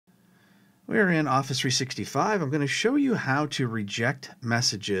We're in Office 365. I'm going to show you how to reject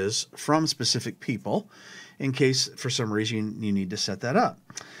messages from specific people in case for some reason you need to set that up.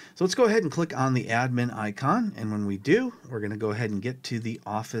 So let's go ahead and click on the admin icon, and when we do, we're going to go ahead and get to the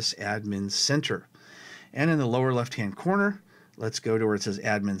Office Admin Center. And in the lower left-hand corner, let's go to where it says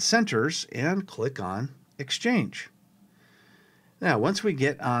Admin Centers and click on Exchange. Now, once we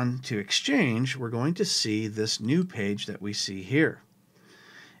get on to Exchange, we're going to see this new page that we see here.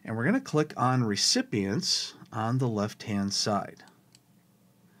 And we're going to click on Recipients on the left-hand side.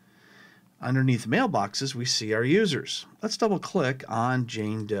 Underneath Mailboxes, we see our users. Let's double-click on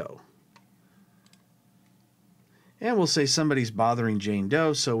Jane Doe. And we'll say somebody's bothering Jane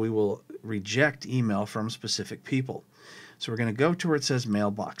Doe, so we will reject email from specific people. So we're going to go to where it says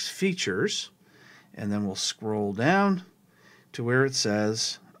Mailbox Features, and then we'll scroll down to where it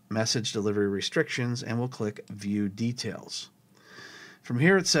says Message Delivery Restrictions, and we'll click View Details. From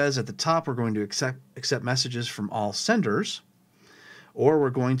here it says at the top we're going to accept messages from all senders, or we're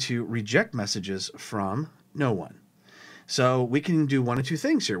going to reject messages from no one. So we can do one of two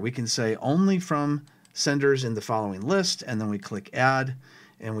things here. We can say only from senders in the following list, and then we click Add,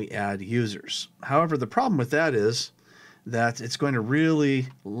 and we add users. However, the problem with that is that it's going to really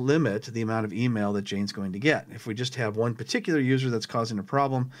limit the amount of email that Jane's going to get. If we just have one particular user that's causing a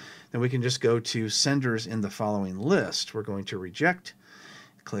problem, then we can just go to senders in the following list. We're going to reject,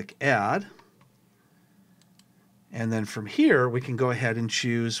 click Add, and then from here we can go ahead and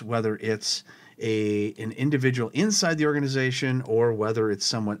choose whether it's an individual inside the organization or whether it's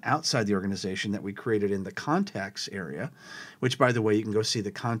someone outside the organization that we created in the contacts area, which, by the way, you can go see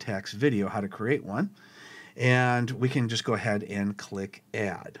the contacts video, how to create one. And we can just go ahead and click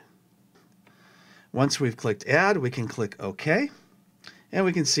Add. Once we've clicked Add, we can click OK. And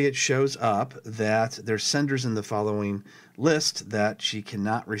we can see it shows up that there's senders in the following list that she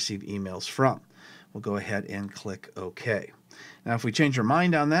cannot receive emails from. We'll go ahead and click OK. Now, if we change our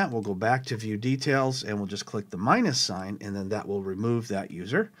mind on that, we'll go back to View Details, and we'll just click the minus sign, and then that will remove that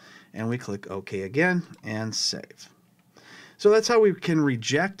user. And we click OK again and save. So that's how we can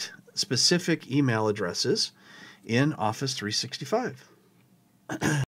reject specific email addresses in Office 365.